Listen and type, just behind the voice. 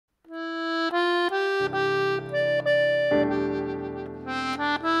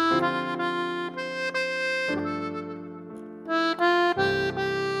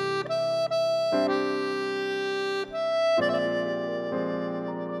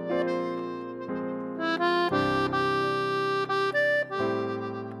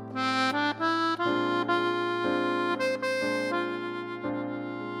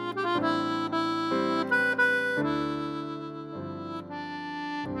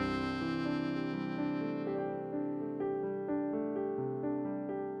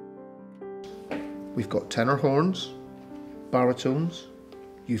We've got tenor horns, baritones,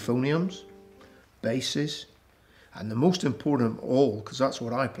 euphoniums, basses, and the most important of all, because that's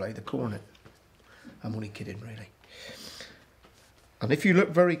what I play, the cornet. I'm only kidding, really. And if you look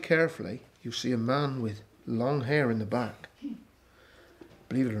very carefully, you'll see a man with long hair in the back.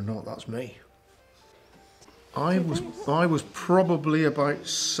 Believe it or not, that's me. I was probably about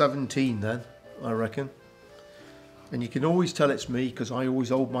 17 then, I reckon. And you can always tell it's me because I always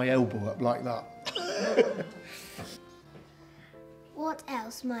hold my elbow up like that. What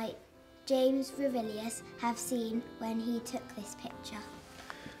else might James Ravilious have seen when he took this picture?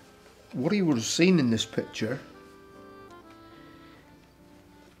 What he would have seen in this picture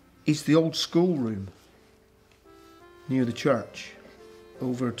is the old schoolroom near the church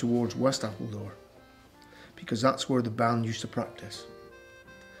over towards West Appledore, because that's where the band used to practice.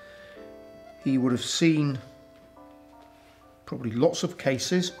 He would have seen probably lots of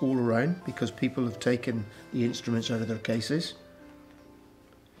cases all around because people have taken the instruments out of their cases.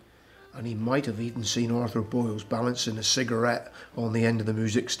 And he might have even seen Arthur Boyles balancing a cigarette on the end of the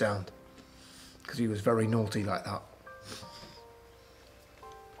music stand, because he was very naughty like that.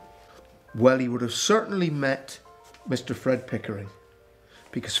 Well, he would have certainly met Mr. Fred Pickering,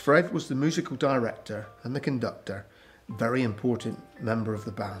 because Fred was the musical director and the conductor, very important member of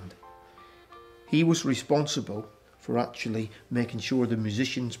the band. He was responsible for actually making sure the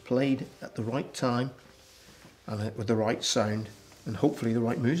musicians played at the right time and with the right sound and hopefully the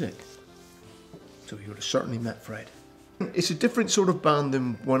right music. So you would have certainly met Fred. It's a different sort of band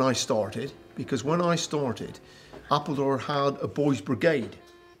than when I started, because when I started, Appledore had a boys' brigade.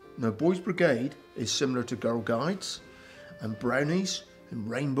 Now, boys' brigade is similar to Girl Guides and Brownies and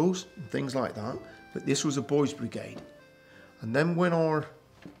Rainbows and things like that, but this was a boys' brigade. And then when our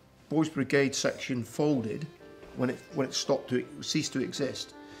boys' brigade section folded, when it ceased to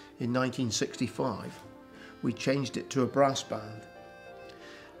exist in 1965, we changed it to a brass band.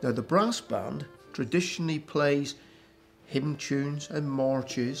 Now, the brass band traditionally plays hymn tunes and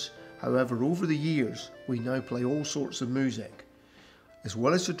marches. However, over the years, we now play all sorts of music. As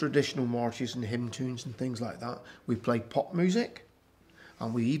well as the traditional marches and hymn tunes and things like that, we play pop music,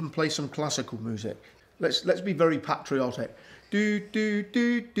 and we even play some classical music. Let's be very patriotic. Do do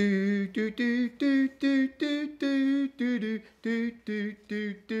do do do do do do do do do do do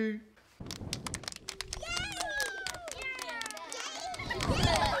do do.